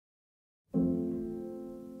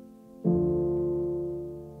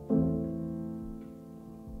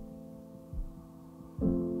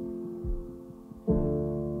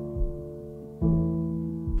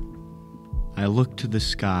I look to the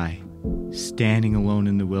sky, standing alone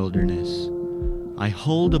in the wilderness. I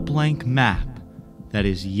hold a blank map that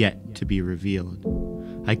is yet to be revealed.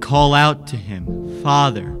 I call out to him,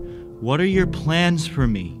 Father, what are your plans for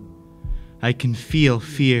me? I can feel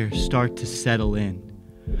fear start to settle in.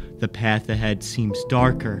 The path ahead seems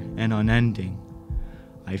darker and unending.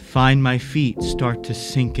 I find my feet start to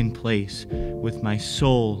sink in place, with my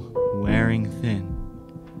soul wearing thin.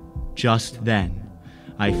 Just then,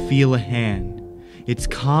 I feel a hand. It's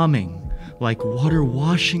calming, like water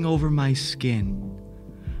washing over my skin.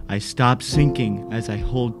 I stop sinking as I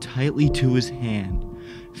hold tightly to his hand.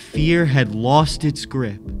 Fear had lost its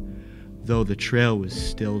grip, though the trail was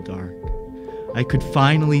still dark. I could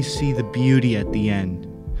finally see the beauty at the end.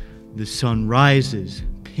 The sun rises,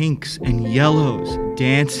 pinks and yellows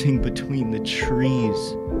dancing between the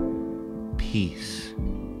trees. Peace.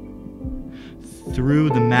 Through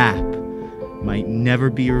the map might never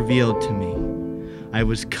be revealed to me. I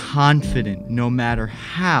was confident no matter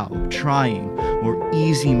how trying or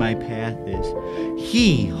easy my path is,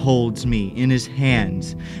 he holds me in his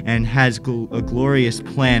hands and has a glorious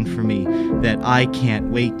plan for me that I can't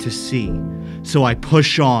wait to see. So I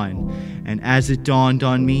push on, and as it dawned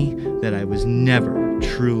on me that I was never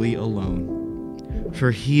truly alone.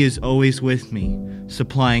 For he is always with me,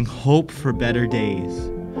 supplying hope for better days.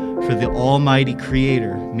 For the Almighty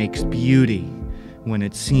Creator makes beauty when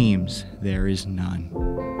it seems there is none.